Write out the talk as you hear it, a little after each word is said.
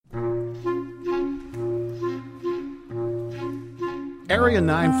Area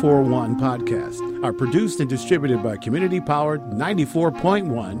 941 podcasts are produced and distributed by community-powered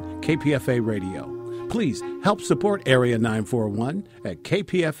 94.1 KPFA Radio. Please help support Area 941 at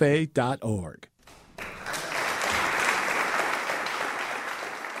kpfa.org.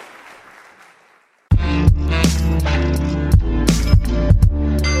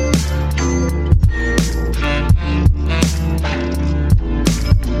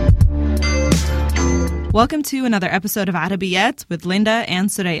 Welcome to another episode of Arabiyat with Linda and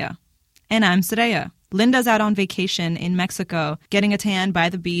Soraya. And I'm Soraya. Linda's out on vacation in Mexico, getting a tan by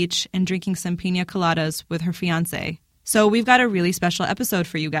the beach and drinking some piña coladas with her fiancé. So we've got a really special episode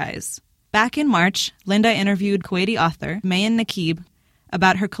for you guys. Back in March, Linda interviewed Kuwaiti author Mayan Nakib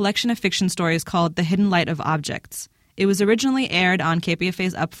about her collection of fiction stories called The Hidden Light of Objects. It was originally aired on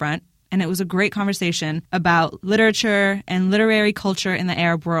KPFA's Upfront, and it was a great conversation about literature and literary culture in the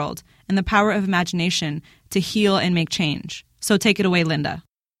Arab world and the power of imagination to heal and make change. So take it away, Linda.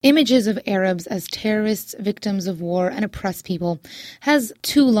 Images of Arabs as terrorists, victims of war, and oppressed people has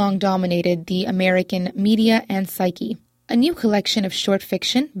too long dominated the American media and psyche. A new collection of short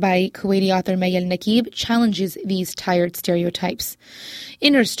fiction by Kuwaiti author Mayan Nakib challenges these tired stereotypes.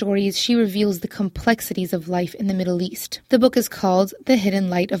 In her stories, she reveals the complexities of life in the Middle East. The book is called The Hidden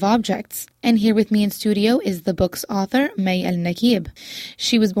Light of Objects. And here with me in studio is the book's author, Mayan Nakib.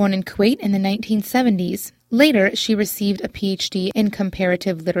 She was born in Kuwait in the 1970s. Later, she received a PhD in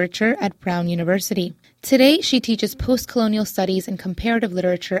comparative literature at Brown University. Today, she teaches post-colonial studies and comparative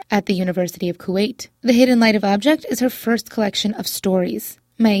literature at the University of Kuwait. The Hidden Light of Object is her first collection of stories.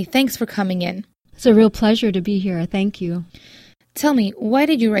 May, thanks for coming in. It's a real pleasure to be here. Thank you. Tell me, why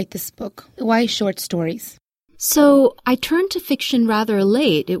did you write this book? Why short stories? So I turned to fiction rather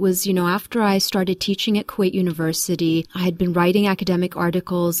late. It was, after I started teaching at Kuwait University, I had been writing academic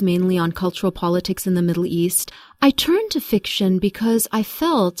articles mainly on cultural politics in the Middle East. I turned to fiction because I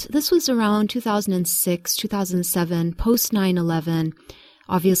felt this was around 2006, 2007, post 9/11,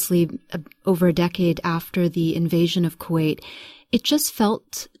 obviously over a decade after the invasion of Kuwait. It just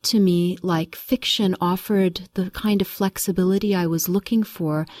felt to me like fiction offered the kind of flexibility I was looking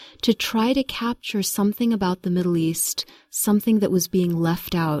for to try to capture something about the Middle East, something that was being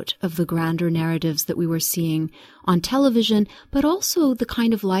left out of the grander narratives that we were seeing on television, but also the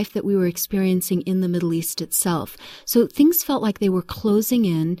kind of life that we were experiencing in the Middle East itself. So things felt like they were closing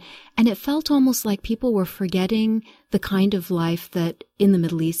in, and it felt almost like people were forgetting the kind of life that in the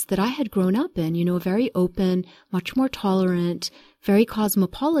Middle East that I had grown up in, a very open, much more tolerant, very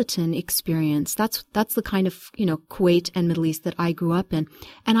cosmopolitan experience. That's the kind of, Kuwait and Middle East that I grew up in.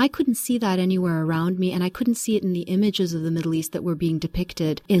 And I couldn't see that anywhere around me, and I couldn't see it in the images of the Middle East that were being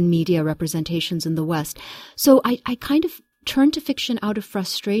depicted in media representations in the West. So I kind of turned to fiction out of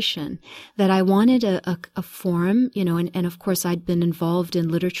frustration that I wanted a form, and of course I'd been involved in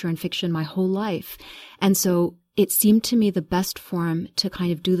literature and fiction my whole life. And so it seemed to me the best form to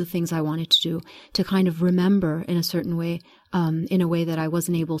kind of do the things I wanted to do, to kind of remember in a certain way, in a way that I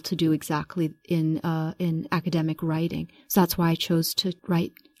wasn't able to do exactly in academic writing. So that's why I chose to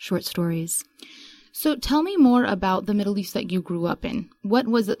write short stories. So tell me more about the Middle East that you grew up in. What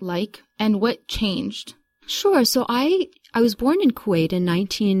was it like, and what changed? Sure. So I was born in Kuwait in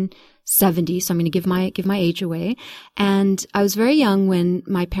 1970, so I'm going to give my age away. And I was very young when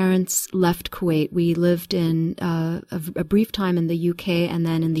my parents left Kuwait. We lived in a brief time in the UK and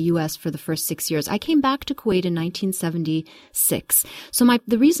then in the US for the first 6 years. I came back to Kuwait in 1976. So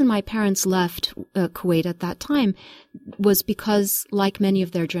the reason my parents left Kuwait at that time was because, like many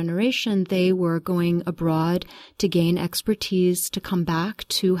of their generation, they were going abroad to gain expertise, to come back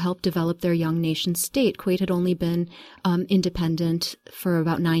to help develop their young nation state. Kuwait had only been independent for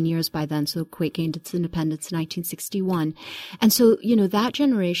about 9 years by then, so Kuwait gained its independence in 1961. And so, that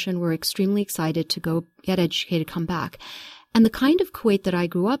generation were extremely excited to go get educated, come back. And the kind of Kuwait that I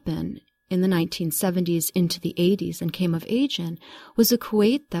grew up in the 1970s into the 80s and came of age in was a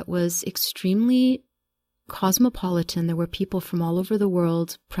Kuwait that was extremely cosmopolitan. There were people from all over the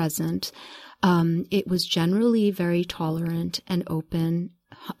world present. It was generally very tolerant and open,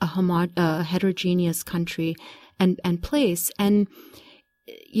 a heterogeneous country and place. And,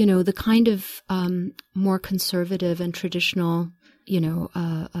 the kind of more conservative and traditional,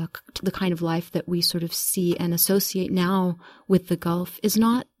 the kind of life that we sort of see and associate now with the Gulf is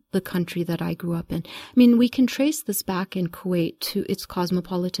not the country that I grew up in. I mean, we can trace this back in Kuwait to its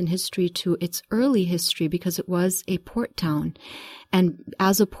cosmopolitan history, to its early history, because it was a port town. And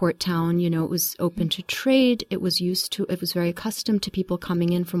as a port town, it was open to trade. It was very accustomed to people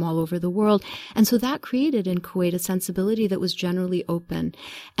coming in from all over the world. And so that created in Kuwait a sensibility that was generally open.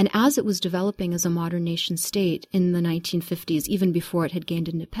 And as it was developing as a modern nation state in the 1950s, even before it had gained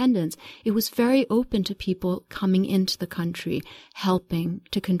independence, it was very open to people coming into the country, helping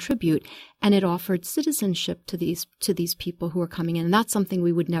to contribute. And it offered citizenship to these people who were coming in. And that's something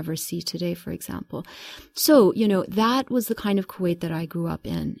we would never see today, for example. So, that was the kind of Kuwait that I grew up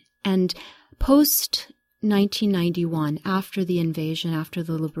in. And post 1991, after the invasion, after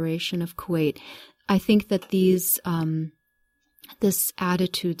the liberation of Kuwait, I think that this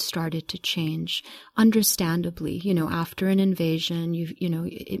attitude started to change. Understandably, after an invasion,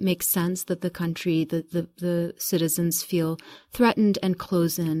 it makes sense that the country, the citizens feel threatened and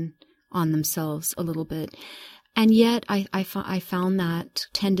close in on themselves a little bit. And yet I found that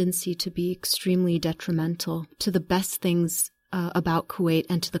tendency to be extremely detrimental to the best things about Kuwait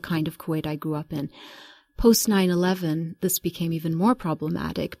and to the kind of Kuwait I grew up in. Post 9/11, this became even more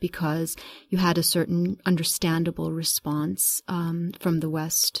problematic because you had a certain understandable response from the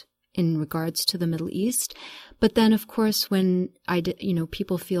West in regards to the Middle East. But then, of course, when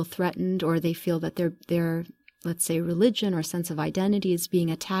people feel threatened, or they feel that their let's say religion or sense of identity is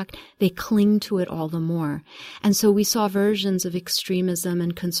being attacked, they cling to it all the more. And so we saw versions of extremism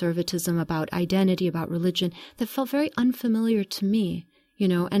and conservatism about identity, about religion, that felt very unfamiliar to me,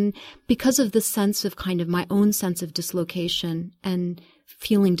 and because of the sense of kind of my own sense of dislocation and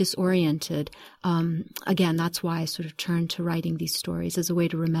feeling disoriented, again, that's why I sort of turned to writing these stories as a way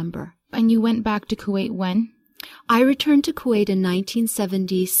to remember. And you went back to Kuwait when? I returned to Kuwait in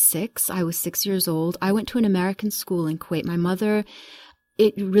 1976. I was 6 years old. I went to an American school in Kuwait. My mother,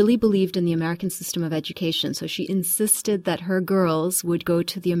 it really believed in the American system of education. So she insisted that her girls would go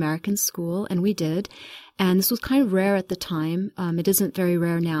to the American school, and we did. And this was kind of rare at the time. It isn't very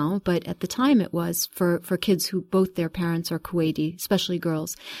rare now, but at the time it was for kids who both their parents are Kuwaiti, especially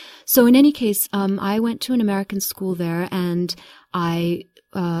girls. So in any case, I went to an American school there, and I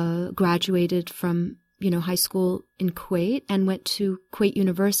graduated from high school in Kuwait and went to Kuwait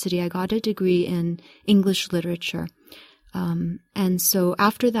University. I got a degree in English literature. And so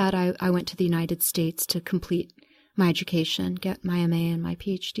after that, I went to the United States to complete my education, get my MA and my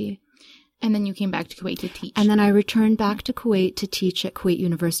PhD. And then you came back to Kuwait to teach. And then I returned back to Kuwait to teach at Kuwait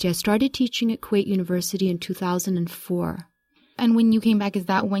University. I started teaching at Kuwait University in 2004. And when you came back, is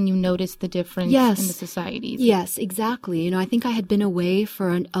that when you noticed the difference in the societies? Yes, exactly. I think I had been away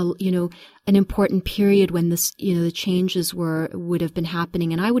for an important period when the changes would have been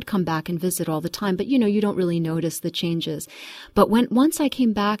happening, and I would come back and visit all the time. But you don't really notice the changes. But once I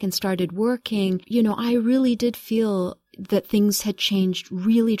came back and started working, I really did feel that things had changed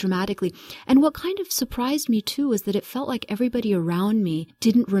really dramatically. And what kind of surprised me too was that it felt like everybody around me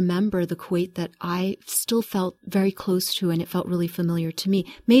didn't remember the Kuwait that I still felt very close to, and it felt really familiar to me.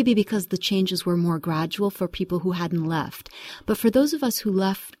 Maybe because the changes were more gradual for people who hadn't left. But for those of us who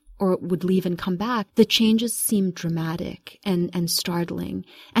left or would leave and come back, the changes seemed dramatic and startling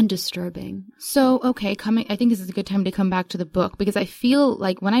and disturbing. So, okay, I think this is a good time to come back to the book, because I feel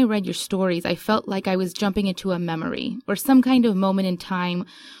like when I read your stories, I felt like I was jumping into a memory or some kind of moment in time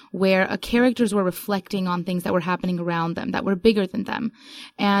where characters were reflecting on things that were happening around them, that were bigger than them.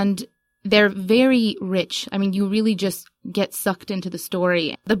 And they're very rich. I mean, you really just get sucked into the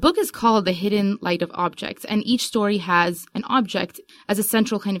story. The book is called The Hidden Light of Objects, and each story has an object as a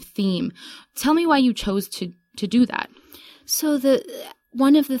central kind of theme. Tell me why you chose to do that. So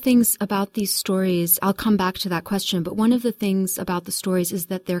one of the things about these stories, I'll come back to that question, but one of the things about the stories is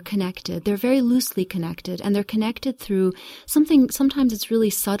that they're connected. They're very loosely connected, and they're connected through something. Sometimes it's really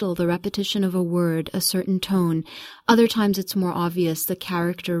subtle, the repetition of a word, a certain tone. Other times it's more obvious, the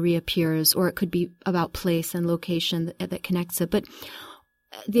character reappears, or it could be about place and location that connects it. But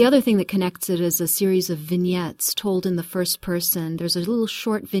the other thing that connects it is a series of vignettes told in the first person. There's a little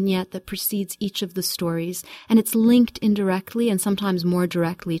short vignette that precedes each of the stories, and it's linked indirectly and sometimes more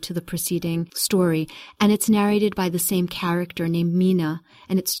directly to the preceding story. And it's narrated by the same character named Mina,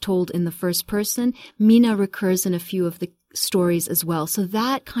 and it's told in the first person. Mina recurs in a few of the stories as well. So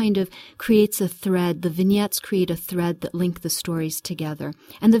that kind of creates a thread. The vignettes create a thread that link the stories together.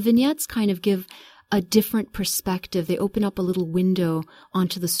 And the vignettes kind of give a different perspective. They open up a little window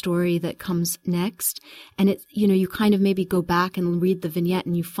onto the story that comes next. And it, you kind of maybe go back and read the vignette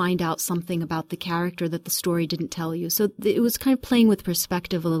and you find out something about the character that the story didn't tell you. So it was kind of playing with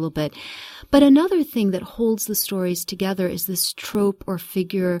perspective a little bit. But another thing that holds the stories together is this trope or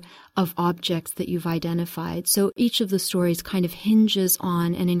figure of objects that you've identified. So each of the stories kind of hinges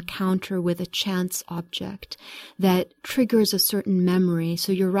on an encounter with a chance object that triggers a certain memory.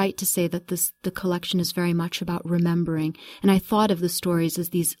 So you're right to say that the collection is very much about remembering. And I thought of the stories as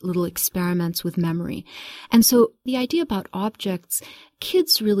these little experiments with memory. And so the idea about objects,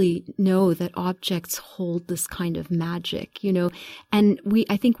 kids really know that objects hold this kind of magic, and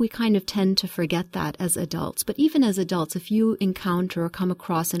I think we kind of tend to forget that as adults. But even as adults, if you encounter or come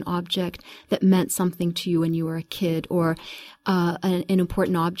across an object that meant something to you when you were a kid, or an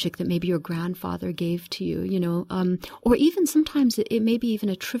important object that maybe your grandfather gave to you, or even sometimes it may be even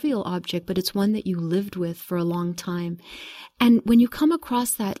a trivial object, but it's one that you lived with for a long time. And when you come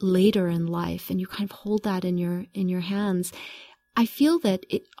across that later in life and you kind of hold that in your hands, I feel that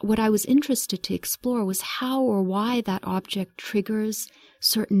what I was interested to explore was how or why that object triggers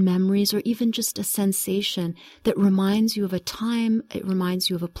certain memories, or even just a sensation that reminds you of a time, it reminds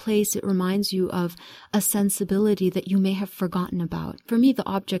you of a place, it reminds you of a sensibility that you may have forgotten about. For me, the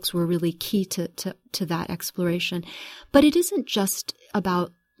objects were really key to that exploration. But it isn't just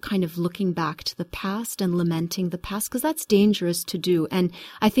about kind of looking back to the past and lamenting the past, because that's dangerous to do. And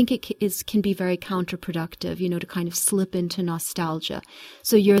I think it can be very counterproductive, to kind of slip into nostalgia.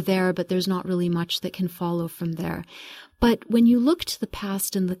 So you're there, but there's not really much that can follow from there. But when you look to the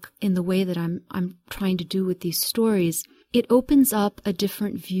past in the way that I'm trying to do with these stories, it opens up a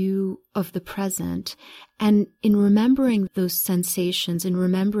different view of the present. And in remembering those sensations, in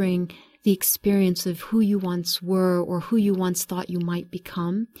remembering the experience of who you once were or who you once thought you might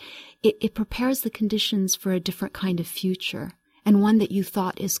become, it prepares the conditions for a different kind of future, and one that you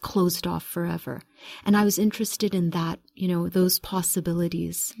thought is closed off forever. And I was interested in that, those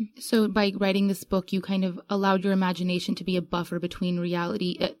possibilities. So by writing this book, you kind of allowed your imagination to be a buffer between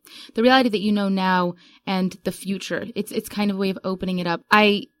reality, the reality that you know now, and the future. It's kind of a way of opening it up.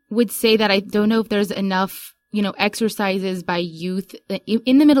 I would say that I don't know if there's enough exercises by youth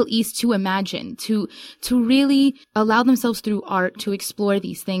in the Middle East to imagine, to really allow themselves through art to explore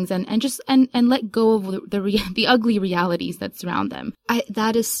these things and let go of the ugly realities that surround them.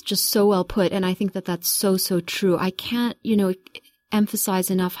 That is just so well put. And I think that that's so true. I can't, emphasize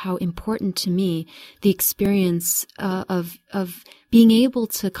enough how important to me the experience of being able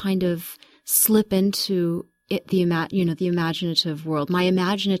to kind of slip into the imaginative world. My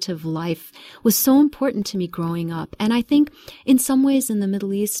imaginative life was so important to me growing up. And I think in some ways in the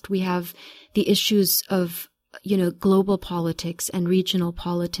Middle East, we have the issues of, global politics and regional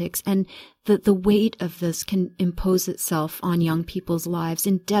politics. And the weight of this can impose itself on young people's lives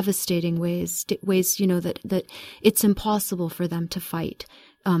in devastating ways, that it's impossible for them to fight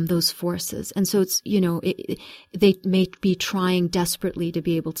those forces. And so it's, they may be trying desperately to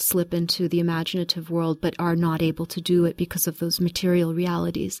be able to slip into the imaginative world, but are not able to do it because of those material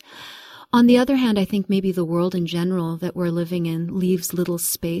realities. On the other hand, I think maybe the world in general that we're living in leaves little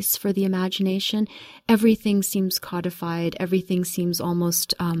space for the imagination. Everything seems codified. Everything seems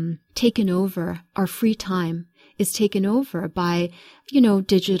almost taken over. Our free time is taken over by,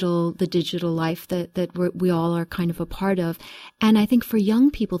 the digital life that we all are kind of a part of. And I think for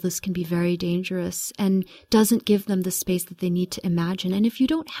young people, this can be very dangerous and doesn't give them the space that they need to imagine. And if you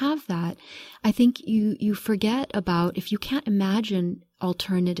don't have that, I think you forget about, if you can't imagine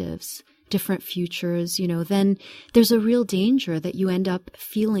alternatives, different futures, then there's a real danger that you end up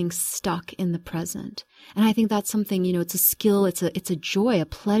feeling stuck in the present. And I think that's something, it's a skill, it's a joy, a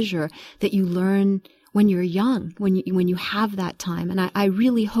pleasure that you learn when you're young, when you have that time. And I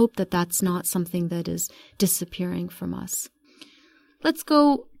really hope that that's not something that is disappearing from us. Let's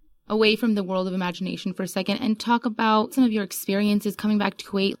go away from the world of imagination for a second and talk about some of your experiences coming back to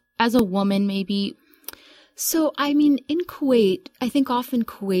Kuwait as a woman, maybe. So, in Kuwait, I think often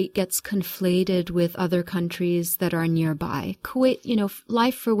Kuwait gets conflated with other countries that are nearby. Kuwait,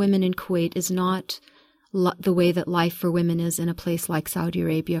 life for women in Kuwait is not the way that life for women is in a place like Saudi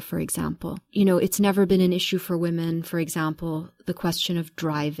Arabia, for example. It's never been an issue for women, for example, the question of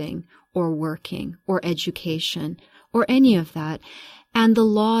driving or working or education or any of that. And the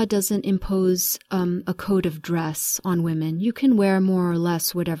law doesn't impose a code of dress on women. You can wear more or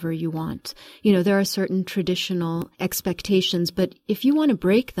less whatever you want. There are certain traditional expectations, but if you want to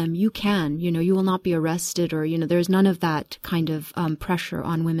break them, you can. You will not be arrested or, there's none of that kind of pressure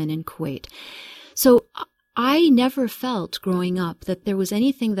on women in Kuwait. So I never felt growing up that there was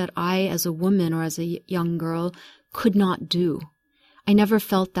anything that I, as a woman or as a young girl, could not do. I never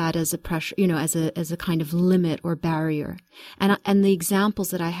felt that as a pressure, as a kind of limit or barrier. And the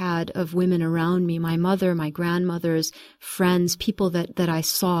examples that I had of women around me, my mother, my grandmothers, friends, people that I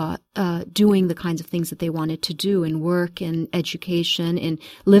saw doing the kinds of things that they wanted to do in work, in education, in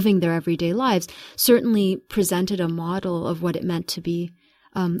living their everyday lives, certainly presented a model of what it meant to be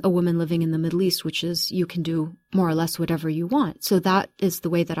a woman living in the Middle East, which is you can do more or less whatever you want. So that is the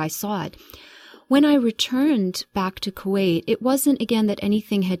way that I saw it. When I returned back to Kuwait, it wasn't, again, that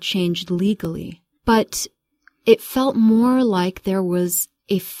anything had changed legally, but it felt more like there was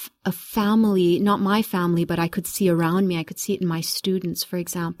a family, not my family, but I could see around me, I could see it in my students, for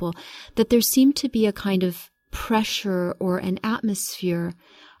example, that there seemed to be a kind of pressure or an atmosphere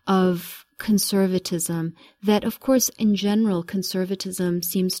of conservatism that, of course, in general, conservatism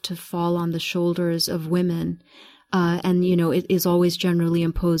seems to fall on the shoulders of women. And, it is always generally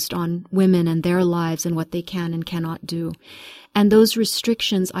imposed on women and their lives and what they can and cannot do. And those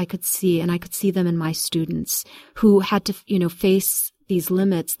restrictions I could see, and I could see them in my students who had to, face these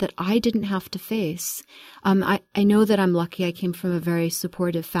limits that I didn't have to face. I know that I'm lucky. I came from a very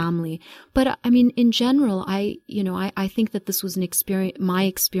supportive family, but in general, I think that this was an experience. My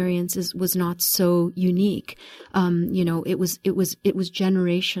experience was not so unique. It was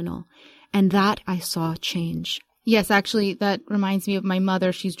generational, and that I saw change. Yes, actually, that reminds me of my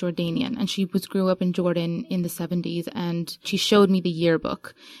mother. She's Jordanian, and she grew up in Jordan in the 70s, and she showed me the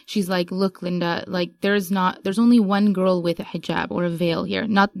yearbook. She's like, look, Linda, like there's only one girl with a hijab or a veil here.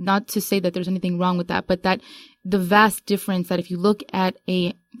 Not to say that there's anything wrong with that, but that the vast difference that if you look at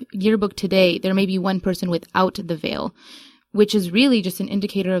a yearbook today, there may be one person without the veil, which is really just an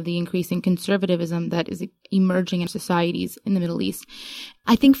indicator of the increasing conservatism that is emerging in societies in the Middle East.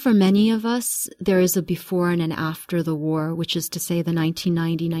 I think for many of us, there is a before and an after the war, which is to say the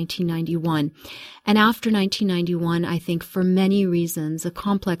 1990, 1991. And after 1991, I think for many reasons, a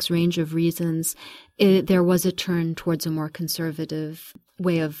complex range of reasons, there was a turn towards a more conservative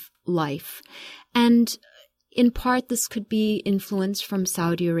way of life. And in part, this could be influence from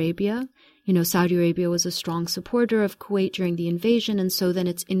Saudi Arabia. Saudi Arabia was a strong supporter of Kuwait during the invasion, and so then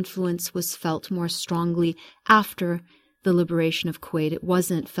its influence was felt more strongly after the liberation of Kuwait. It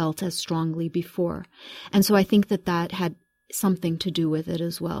wasn't felt as strongly before. And so I think that had something to do with it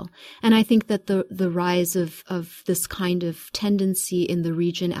as well. And I think that the rise of this kind of tendency in the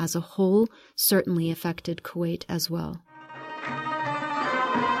region as a whole certainly affected Kuwait as well.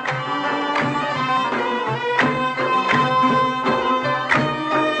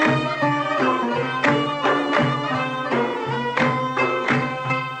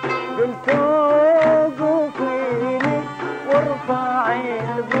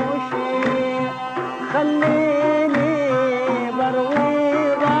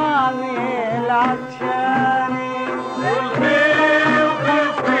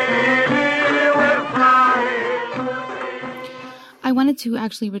 I wanted to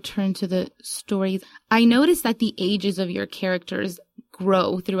actually return to the stories. I noticed that the ages of your characters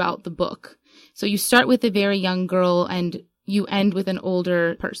grow throughout the book. So you start with a very young girl and you end with an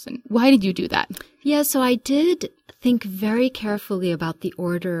older person. Why did you do that? Yeah, so I did think very carefully about the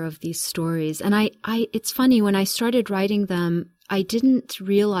order of these stories. And it's funny, when I started writing them, I didn't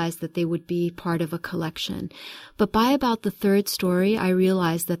realize that they would be part of a collection. But by about the third story, I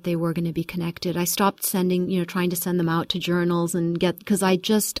realized that they were going to be connected. I stopped trying to send them out to journals because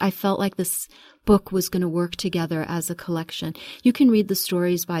I felt like this book was going to work together as a collection. You can read the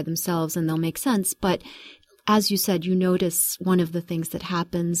stories by themselves and they'll make sense, but as you said, you notice one of the things that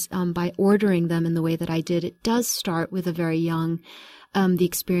happens by ordering them in the way that I did. It does start with a very young, the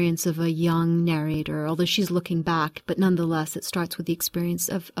experience of a young narrator, although she's looking back, but nonetheless, it starts with the experience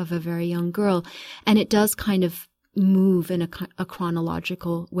of a very young girl. And it does kind of move in a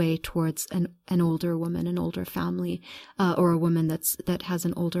chronological way towards an older woman, an older family, or a woman that has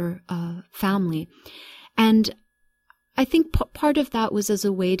an older family. And I think part of that was as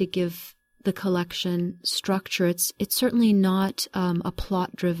a way to give the collection structure. It's certainly not a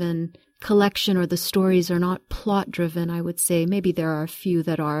plot-driven collection, or the stories are not plot-driven, I would say. Maybe there are a few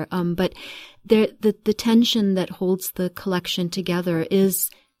that are, but the tension that holds the collection together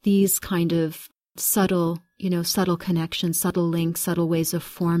is these kind of subtle connections, subtle links, subtle ways of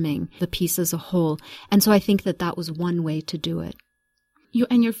forming the piece as a whole. And so I think that was one way to do it.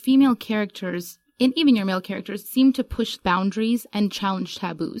 Your female characters, and even your male characters, seem to push boundaries and challenge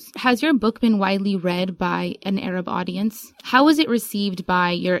taboos. Has your book been widely read by an Arab audience? How was it received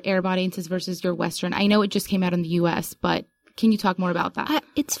by your Arab audiences versus your Western? I know it just came out in the U.S., but can you talk more about that?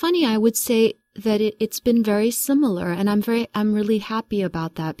 It's funny. I would say that it's been very similar, and I'm really happy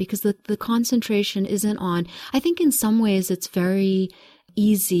about that, because the concentration isn't on, I think in some ways it's very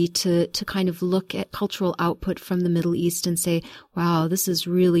easy to kind of look at cultural output from the Middle East and say, wow, this is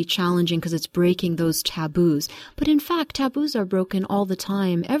really challenging because it's breaking those taboos. But in fact, taboos are broken all the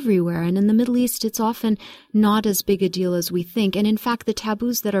time, everywhere. And in the Middle East, it's often not as big a deal as we think. And in fact, the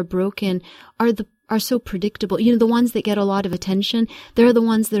taboos that are broken are so predictable. You know, the ones that get a lot of attention, they're the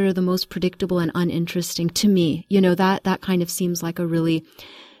ones that are the most predictable and uninteresting to me. You know, that kind of seems like a really,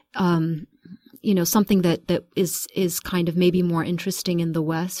 something that is kind of maybe more interesting in the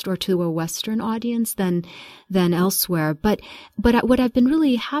West or to a Western audience than elsewhere. But what I've been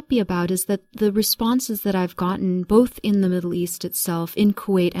really happy about is that the responses that I've gotten both in the Middle East itself, in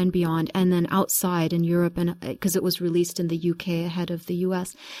Kuwait and beyond, and then outside in Europe, and because it was released in the UK ahead of the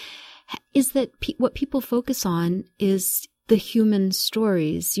US, is that what people focus on is the human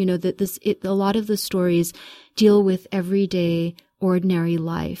stories. You know, that a lot of the stories deal with everyday, ordinary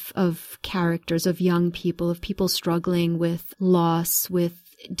life of characters, of young people, of people struggling with loss, with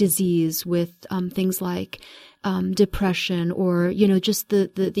disease, with things like depression, or, you know, just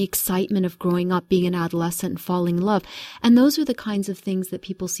the excitement of growing up, being an adolescent and falling in love. And those are the kinds of things that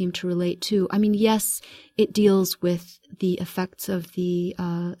people seem to relate to. I mean, yes, it deals with the effects of the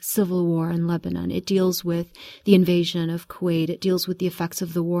civil war in Lebanon. It deals with the invasion of Kuwait. It deals with the effects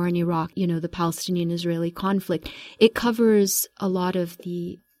of the war in Iraq, you know, the Palestinian-Israeli conflict. It covers a lot of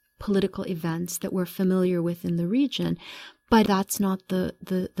the political events that we're familiar with in the region, but that's not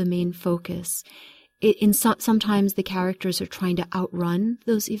the main focus. Sometimes the characters are trying to outrun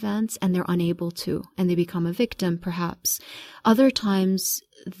those events and they're unable to, and they become a victim, perhaps. Other times,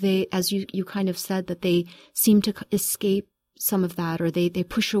 they, as you kind of said, that they seem to escape some of that, or they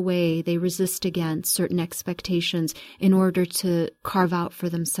push away, they resist against certain expectations in order to carve out for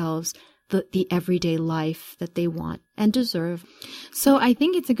themselves the everyday life that they want and deserve. So I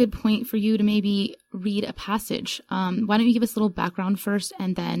think it's a good point for you to maybe read a passage. Why don't you give us a little background first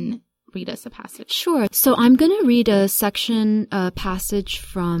and then read us a passage? Sure. So I'm going to read a passage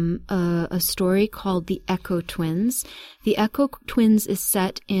from a story called The Echo Twins. The Echo Twins is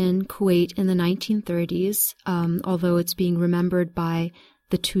set in Kuwait in the 1930s, although it's being remembered by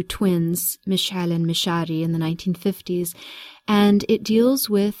the two twins, Mishal and Mishari, in the 1950s. And it deals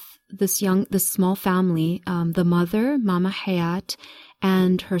with this small family, the mother, Mama Hayat,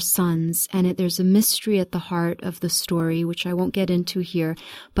 and her sons. And there's a mystery at the heart of the story, which I won't get into here.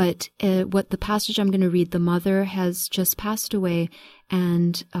 But what the passage I'm going to read, the mother has just passed away,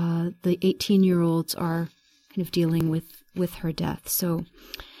 and the 18-year-olds are kind of dealing with her death. So,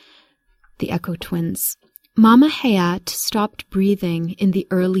 the Echo Twins. Mama Hayat stopped breathing in the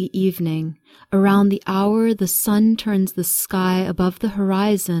early evening. Around the hour the sun turns the sky above the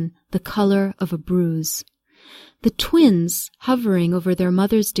horizon the color of a bruise. The twins, hovering over their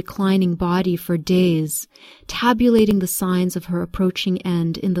mother's declining body for days, tabulating the signs of her approaching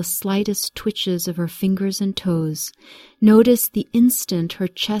end in the slightest twitches of her fingers and toes, noticed the instant her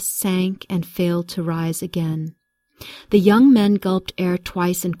chest sank and failed to rise again. The young men gulped air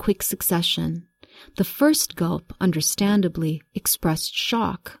twice in quick succession. The first gulp, understandably, expressed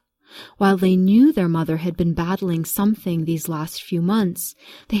shock. While they knew their mother had been battling something these last few months,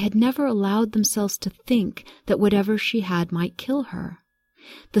 they had never allowed themselves to think that whatever she had might kill her.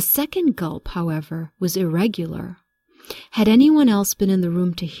 The second gulp, however, was irregular. Had anyone else been in the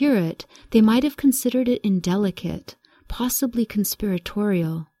room to hear it, they might have considered it indelicate, possibly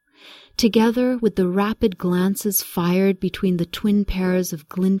conspiratorial. Together with the rapid glances fired between the twin pairs of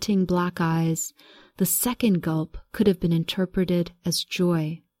glinting black eyes, the second gulp could have been interpreted as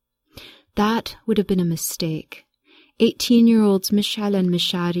joy. That would have been a mistake. 18-year-olds Mishal and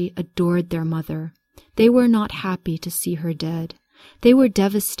Mishari adored their mother. They were not happy to see her dead. They were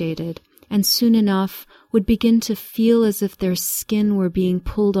devastated, and soon enough would begin to feel as if their skin were being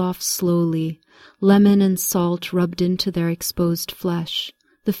pulled off slowly, lemon and salt rubbed into their exposed flesh,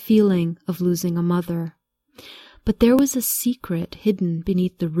 the feeling of losing a mother. But there was a secret hidden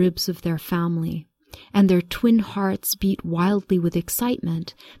beneath the ribs of their family, and their twin hearts beat wildly with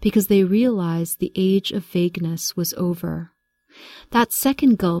excitement because they realized the age of vagueness was over. That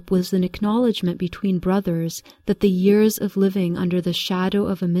second gulp was an acknowledgement between brothers that the years of living under the shadow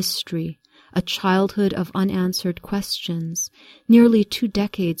of a mystery, a childhood of unanswered questions, nearly 2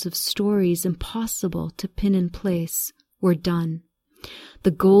 decades of stories impossible to pin in place, were done.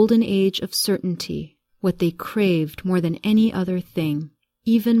 The golden age of certainty, what they craved more than any other thing,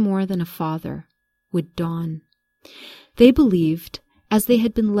 even more than a father, would dawn. They believed, as they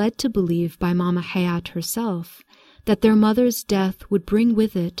had been led to believe by Mama Hayat herself, that their mother's death would bring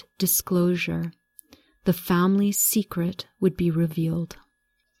with it disclosure. The family's secret would be revealed.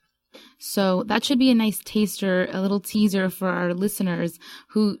 So that should be a nice taster, a little teaser for our listeners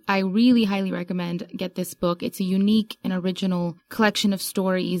who I really highly recommend get this book. It's a unique and original collection of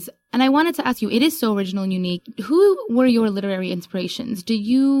stories. And I wanted to ask you, it is so original and unique. Who were your literary inspirations? Do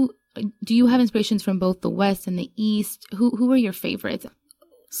you have inspirations from both the West and the East? Who were your favorites?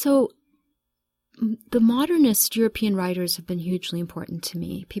 So the modernist European writers have been hugely important to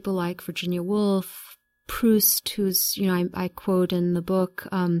me. People like Virginia Woolf, Proust, who's, I quote in the book,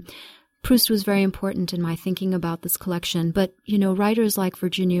 Proust was very important in my thinking about this collection. But, writers like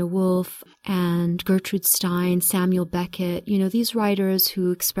Virginia Woolf and Gertrude Stein, Samuel Beckett, these writers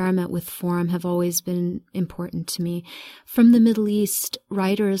who experiment with form have always been important to me. From the Middle East,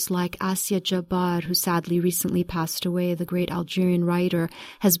 writers like Assia Jabbar, who sadly recently passed away, the great Algerian writer,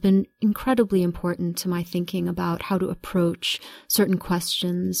 has been incredibly important to my thinking about how to approach certain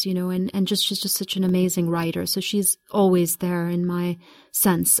questions, and just she's just such an amazing writer. So she's always there in my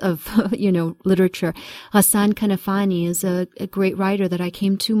sense of, literature. Ghassan Kanafani is a great writer that I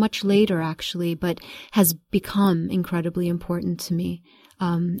came to much later, actually, but has become incredibly important to me.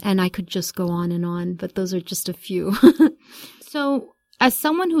 And I could just go on, but those are just a few. So, as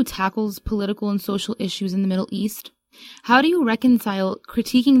someone who tackles political and social issues in the Middle East, how do you reconcile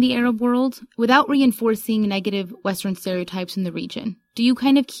critiquing the Arab world without reinforcing negative Western stereotypes in the region? Do you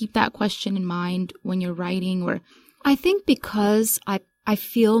kind of keep that question in mind when you're writing, or? I think because I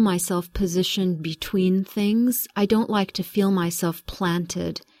feel myself positioned between things, I don't like to feel myself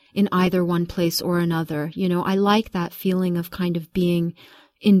planted in either one place or another. I like that feeling of kind of being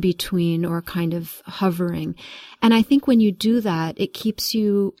in between or kind of hovering. And I think when you do that, it keeps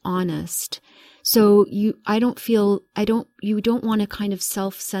you honest. So you don't want to kind of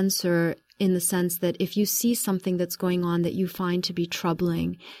self-censor in the sense that if you see something that's going on that you find to be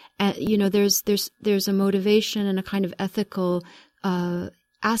troubling, there's a motivation and a kind of ethical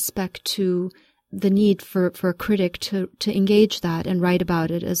aspect to the need for a critic to engage that and write about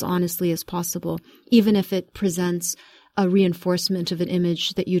it as honestly as possible, even if it presents a reinforcement of an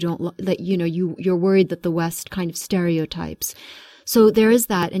image that you're worried that the West kind of stereotypes. So there is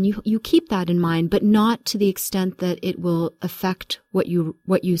that, and you keep that in mind, but not to the extent that it will affect what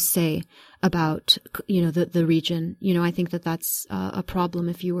you say about, the region. I think that that's a problem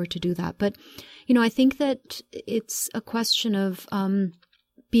if you were to do that. But, I think that it's a question of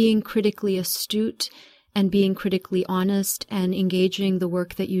being critically astute and being critically honest and engaging the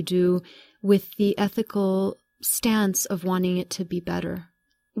work that you do with the ethical stance of wanting it to be better.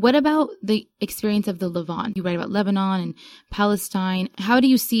 What about the experience of the Levant? You write about Lebanon and Palestine. How do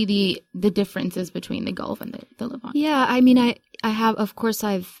you see the differences between the Gulf and the Levant? Yeah, I mean, I have, of course,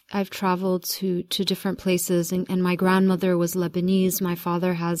 I've traveled to different places, and my grandmother was Lebanese. My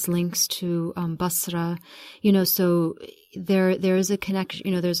father has links to Basra, so there is a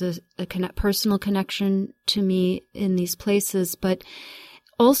connection, there's a personal connection to me in these places, but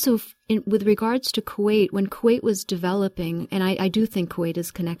also, with regards to Kuwait, when Kuwait was developing, and I do think Kuwait is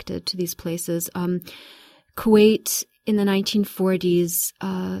connected to these places, Kuwait in the 1940s,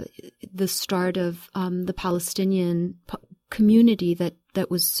 the start of the Palestinian community that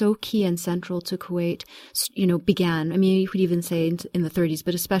was so key and central to Kuwait, began. I mean, you could even say in the 30s,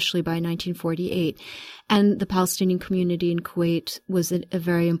 but especially by 1948. And the Palestinian community in Kuwait was a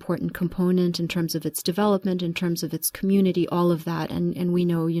very important component in terms of its development, in terms of its community, all of that. And we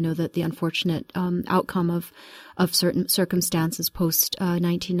know, that the unfortunate outcome of certain circumstances post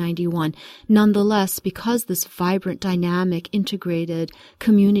 1991. Nonetheless, because this vibrant, dynamic, integrated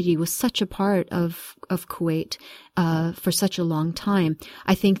community was such a part of Kuwait for such a long time,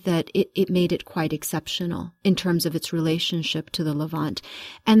 I think that it made it quite exceptional in terms of its relationship to the Levant.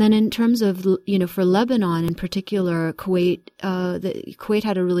 And then in terms of, for Lebanon in particular, Kuwait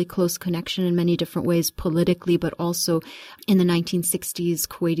had a really close connection in many different ways politically, but also in the 1960s,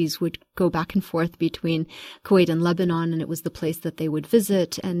 Kuwaitis would go back and forth between Kuwait and Lebanon, and it was the place that they would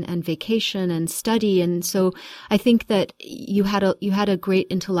visit and vacation and study. And so I think that you had a great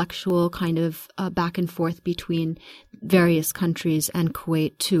intellectual kind of back and forth between various countries and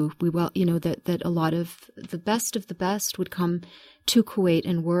Kuwait too. That a lot of the best would come to Kuwait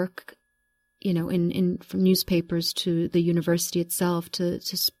and work, from newspapers to the university itself to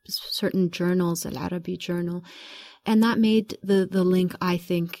certain journals, Al Arabi Journal. And that made the link, I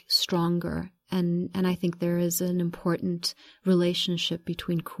think, stronger. And I think there is an important relationship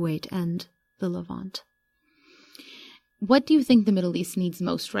between Kuwait and the Levant. What do you think the Middle East needs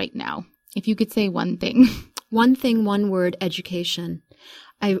most right now? If you could say one thing. One thing, one word, education.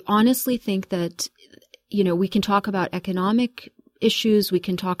 I honestly think that, we can talk about economic issues, we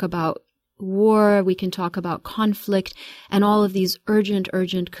can talk about war, we can talk about conflict, and all of these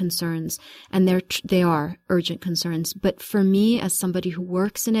urgent concerns. And they are urgent concerns. But for me, as somebody who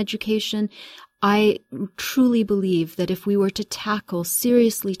works in education, I truly believe that if we were to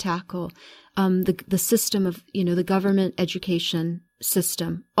seriously tackle the system of, the government education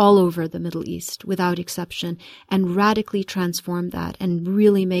system all over the Middle East, without exception, and radically transform that and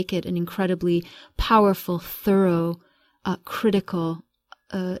really make it an incredibly powerful, thorough, critical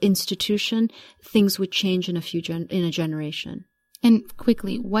institution, things would change in a generation. And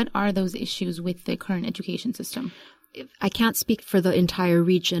quickly, what are those issues with the current education system? I can't speak for the entire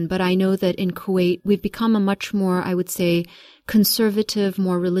region, but I know that in Kuwait, we've become a much more, I would say, conservative,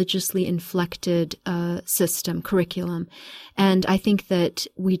 more religiously inflected curriculum. And I think that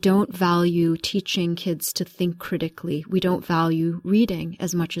we don't value teaching kids to think critically. We don't value reading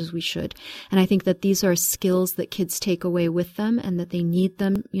as much as we should. And I think that these are skills that kids take away with them and that they need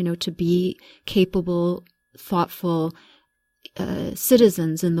them, to be capable, thoughtful,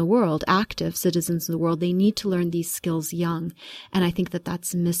 citizens in the world, active citizens in the world. They need to learn these skills young. And I think that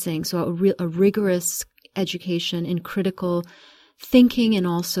that's missing. So a rigorous education in critical thinking and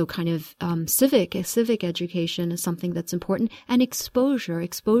also kind of civic education is something that's important. And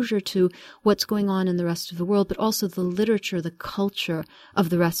exposure to what's going on in the rest of the world, but also the literature, the culture of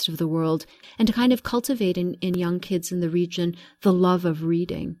the rest of the world. And to kind of cultivate in young kids in the region the love of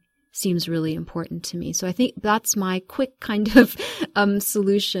reading seems really important to me. So I think that's my quick kind of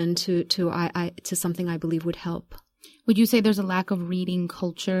solution to something I believe would help. Would you say there's a lack of reading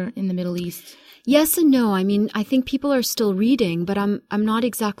culture in the Middle East? Yes and no. I mean, I think people are still reading, but I'm not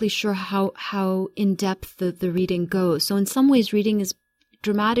exactly sure how in depth the reading goes. So in some ways, reading is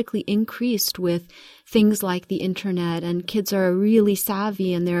dramatically increased with things like the internet, and kids are really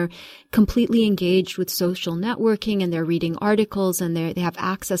savvy and they're completely engaged with social networking, and they're reading articles, and they have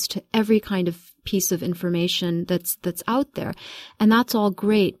access to every kind of piece of information that's out there. And that's all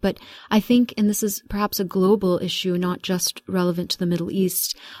great. But I think, and this is perhaps a global issue, not just relevant to the Middle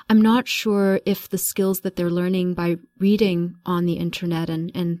East, I'm not sure if the skills that they're learning by reading on the internet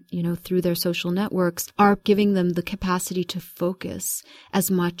and through their social networks are giving them the capacity to focus as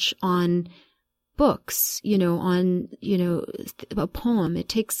much on books, on a poem. It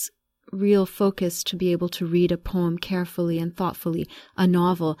takes real focus to be able to read a poem carefully and thoughtfully, a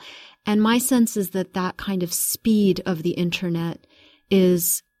novel. And my sense is that kind of speed of the internet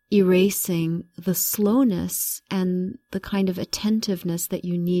is erasing the slowness and the kind of attentiveness that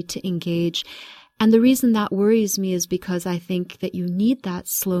you need to engage. And the reason that worries me is because I think that you need that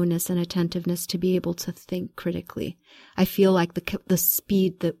slowness and attentiveness to be able to think critically. I feel like the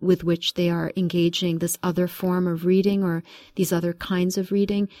speed with which they are engaging this other form of reading or these other kinds of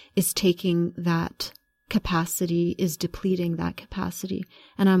reading is taking that capacity, is depleting that capacity.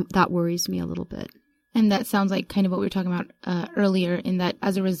 And that worries me a little bit. And that sounds like kind of what we were talking about earlier, in that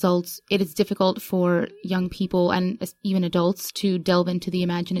as a result, it is difficult for young people and even adults to delve into the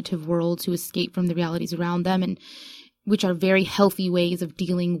imaginative world, to escape from the realities around them, and which are very healthy ways of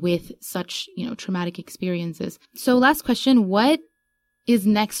dealing with such, traumatic experiences. So last question, what is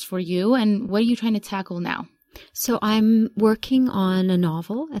next for you and what are you trying to tackle now? So I'm working on a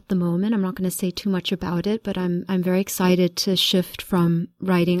novel at the moment. I'm not going to say too much about it, but I'm very excited to shift from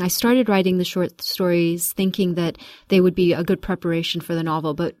writing. I started writing the short stories thinking that they would be a good preparation for the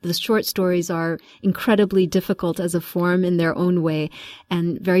novel, but the short stories are incredibly difficult as a form in their own way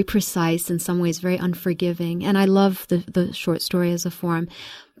and very precise, in some ways very unforgiving. And I love the short story as a form.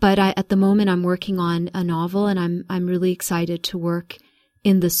 But at the moment I'm working on a novel, and I'm really excited to work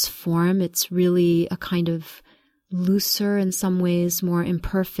in this form. It's really a kind of looser, in some ways more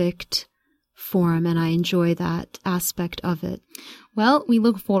imperfect form, and I enjoy that aspect of it. Well, we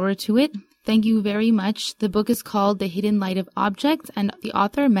look forward to it. Thank you very much. The book is called The Hidden Light of Objects, and the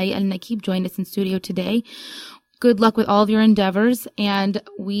author, May Al-Nakib, joined us in studio today. Good luck with all of your endeavors, and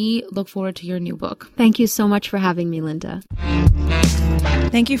we look forward to your new book. Thank you so much for having me, Linda.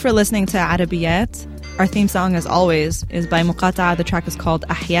 Thank you for listening to Arabiyat. Our theme song, as always, is by Muqata'a. The track is called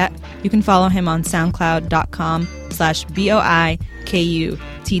Ahya. You can follow him on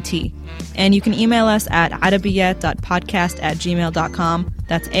soundcloud.com/BOIKUTT. And you can email us at arabiyat.podcast@gmail.com.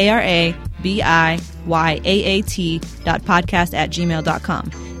 That's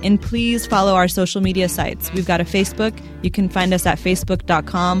ARABIYAAT.podcast@gmail.com. And please follow our social media sites. We've got a Facebook. You can find us at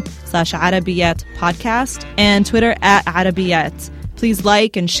facebook.com/Arabiyat podcast and Twitter @Arabiyat. Please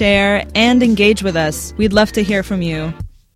like and share and engage with us. We'd love to hear from you.